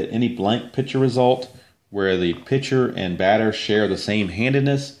started that any blank pitcher result where the pitcher and batter share the same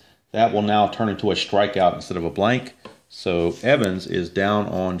handedness, that will now turn into a strikeout instead of a blank. So Evans is down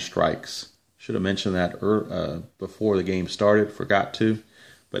on strikes. Should have mentioned that before the game started. Forgot to.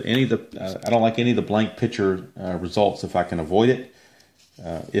 But I don't like any of the blank pitcher results if I can avoid it.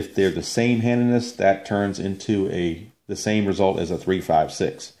 If they're the same handedness, that turns into the same result as a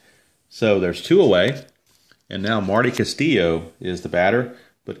 3-5-6. So there's 2 away, and now Marty Castillo is the batter,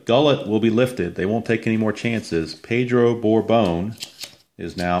 but Gullett will be lifted. They won't take any more chances. Pedro Borbon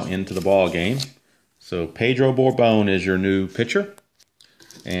is now into the ball game. So Pedro Borbon is your new pitcher,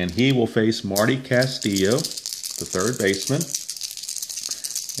 and he will face Marty Castillo, the third baseman.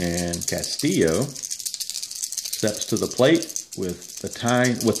 And Castillo steps to the plate with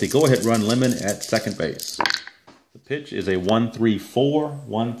the go-ahead run Lemon at second base. The pitch is a 1-3-4.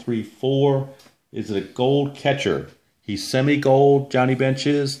 1-3-4. Is it a gold catcher? He's semi-gold, Johnny Bench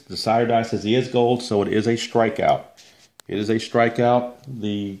is. The side die says he is gold, so it is a strikeout. It is a strikeout.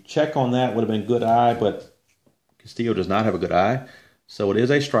 The check on that would have been good eye, but Castillo does not have a good eye. So it is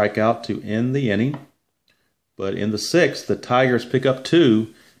a strikeout to end the inning. But in the 6th, the Tigers pick up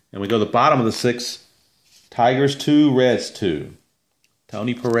 2, and we go to the bottom of the 6th. Tigers 2, Reds 2.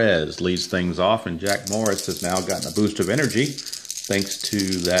 Tony Perez leads things off, and Jack Morris has now gotten a boost of energy thanks to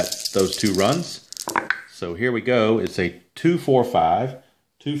those 2 runs. So here we go. It's a 2-4-5.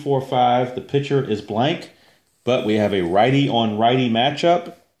 2-4-5. The pitcher is blank, but we have a righty-on-righty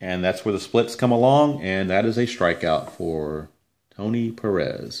matchup, and that's where the splits come along, and that is a strikeout for Tony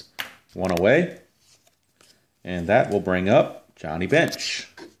Perez. 1 away, and that will bring up Johnny Bench.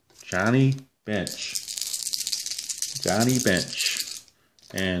 Johnny Bench.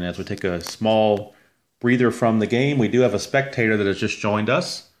 And as we take a small breather from the game, we do have a spectator that has just joined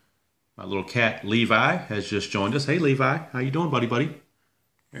us. My little cat, Levi, has just joined us. Hey, Levi. How you doing, buddy?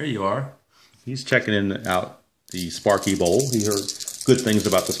 There you are. He's checking out the Sparky Bowl. He heard good things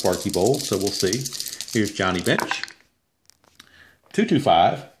about the Sparky Bowl, so we'll see. Here's Johnny Bench.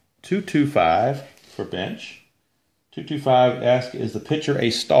 2-2-5. 2-2-5 for Bench. 225 asks, is the pitcher a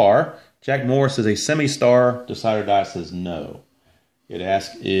star? Jack Morris is a semi-star. Decide or Die says no. It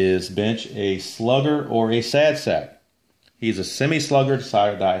asks, is Bench a slugger or a sad sack? He's a semi-slugger.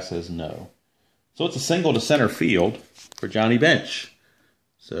 Decide or Die says no. So it's a single to center field for Johnny Bench.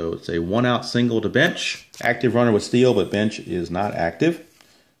 So it's a 1-out single to Bench. Active runner with steal, but Bench is not active.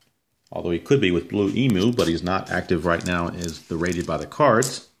 Although he could be with Blue Emu, but he's not active right now as the rated by the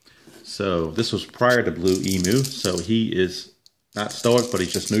cards. So this was prior to Blue Emu, so he is not stoic, but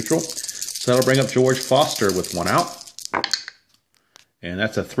he's just neutral. So that'll bring up George Foster with 1 out. And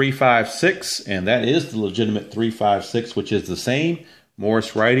that's a 3-5-6, and that is the legitimate 3-5-6, which is the same.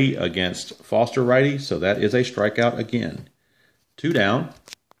 Morris righty against Foster righty, so that is a strikeout again. 2 down,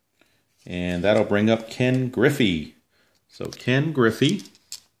 and that'll bring up Ken Griffey. So Ken Griffey,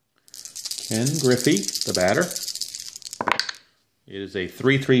 the batter. It is a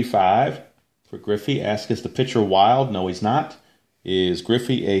 3-3-5 for Griffey. Ask, is the pitcher wild? No, he's not. Is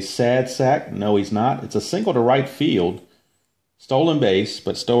Griffey a sad sack? No, he's not. It's a single to right field. Stolen base,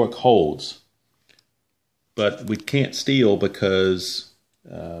 but Stoic holds. But we can't steal because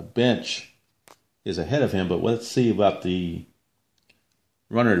Bench is ahead of him. But let's see about the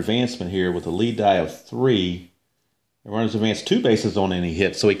runner advancement here with a lead die of 3. The runner's advanced 2 bases on any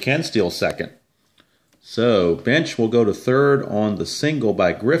hit, so he can steal second. So Bench will go to third on the single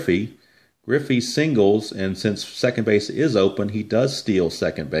by Griffey. Griffey singles, and since second base is open, he does steal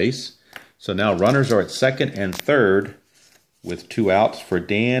second base. So now runners are at second and third with 2 outs for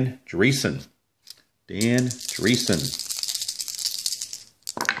Dan Dreesen. Dan Dreesen.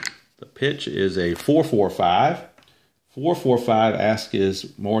 The pitch is a 4-4-5. 4-4-5 asks,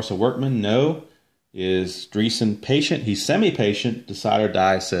 is Morris a workman? No. Is Dreesen patient? He's semi-patient. Decide or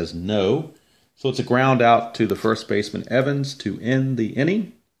Die says no. So it's a ground out to the first baseman Evans to end the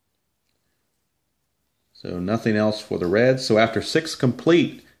inning. So nothing else for the Reds. So after 6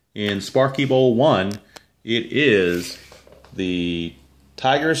 complete in Sparky Bowl I, it is the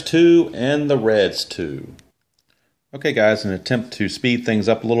Tigers 2 and the Reds 2. Okay, guys, in an attempt to speed things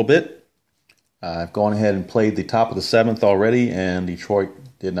up a little bit, I've gone ahead and played the top of the 7th already, and Detroit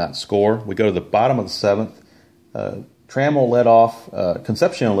did not score. We go to the bottom of the 7th. Trammell led off,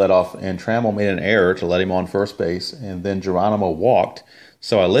 Concepcion led off, and Trammell made an error to let him on first base, and then Geronimo walked.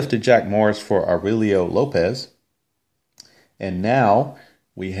 So I lifted Jack Morris for Aurelio Lopez. And now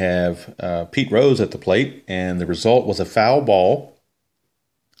we have Pete Rose at the plate, and the result was a foul ball,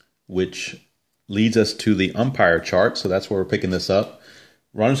 which leads us to the umpire chart. So that's where we're picking this up.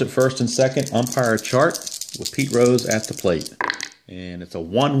 Runners at first and second, umpire chart with Pete Rose at the plate. And it's a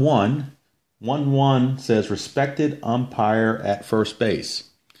 1-1. 1-1 says respected umpire at first base.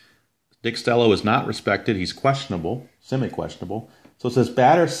 Dick Stello is not respected. He's questionable, semi-questionable. So it says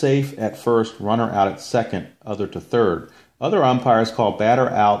batter safe at first, runner out at second, other to third. Other umpires call batter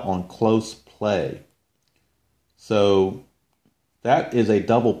out on close play. So that is a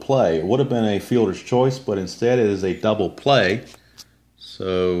double play. It would have been a fielder's choice, but instead it is a double play.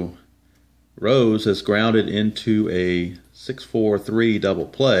 So Rose has grounded into a 6-4-3 double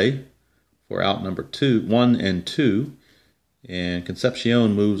play for out number 1 and 2. And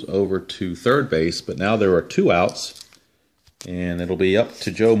Concepcion moves over to third base, but now there are 2 outs. And it'll be up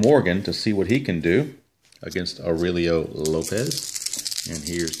to Joe Morgan to see what he can do against Aurelio Lopez. And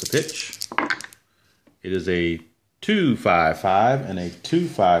here's the pitch. It is a 2-5-5 and a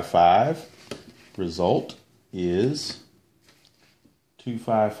 2-5-5. Result is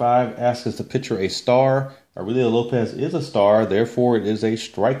 2-5-5. Asks, is the pitcher a star? Aurelio Lopez is a star, therefore it is a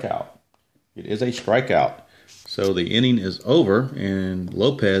strikeout. It is a strikeout. So the inning is over, and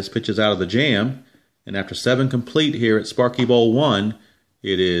Lopez pitches out of the jam. And after 7 complete here at Sparky Bowl I,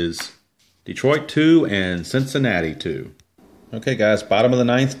 it is Detroit 2 and Cincinnati 2. Okay, guys, bottom of the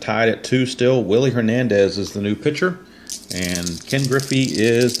 9th, tied at 2 still. Willie Hernandez is the new pitcher, and Ken Griffey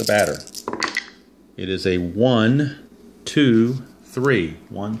is the batter. It is a 1-2-3.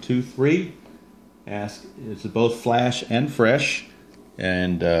 1-2-3. Ask, is it both flash and fresh?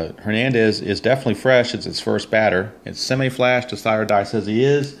 And Hernandez is definitely fresh. It's his first batter. It's semi-flash. Decide or Die says he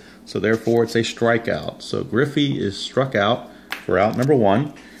is. So therefore, it's a strikeout. So Griffey is struck out for out number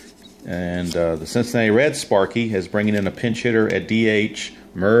 1. And the Cincinnati Reds, Sparky, is bringing in a pinch hitter at DH,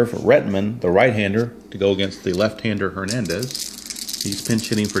 Merv Retman, the right-hander, to go against the left-hander Hernandez. He's pinch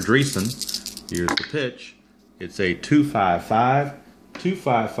hitting for Dreesen. Here's the pitch. It's a 2-5-5.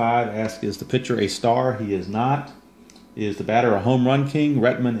 2-5-5. Ask, is the pitcher a star? He is not. Is the batter a home run king?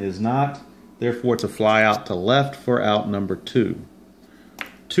 Retman is not. Therefore, it's a fly out to left for out number 2.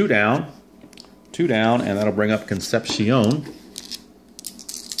 2 down, and that'll bring up Concepcion.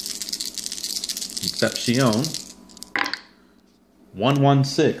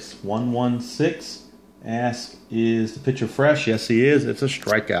 116. 116. Ask, is the pitcher fresh? Yes, he is. It's a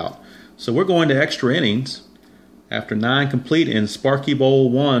strikeout. So we're going to extra innings. After 9 complete in Sparky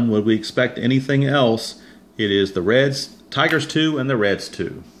Bowl I, would we expect anything else? It is the Tigers 2 and the Reds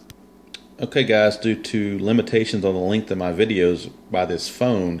 2. Okay, guys, due to limitations on the length of my videos by this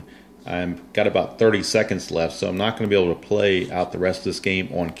phone, I've got about 30 seconds left, so I'm not going to be able to play out the rest of this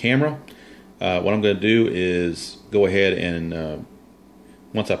game on camera. What I'm going to do is go ahead and,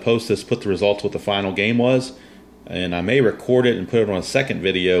 once I post this, put the results what the final game was, and I may record it and put it on a second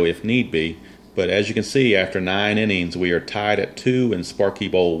video if need be. But as you can see, after 9 innings, we are tied at 2 in Sparky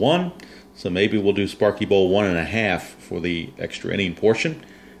Bowl I. So maybe we'll do Sparky Bowl 1.5 for the extra inning portion.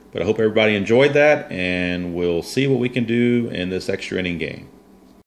 But I hope everybody enjoyed that, and we'll see what we can do in this extra inning game.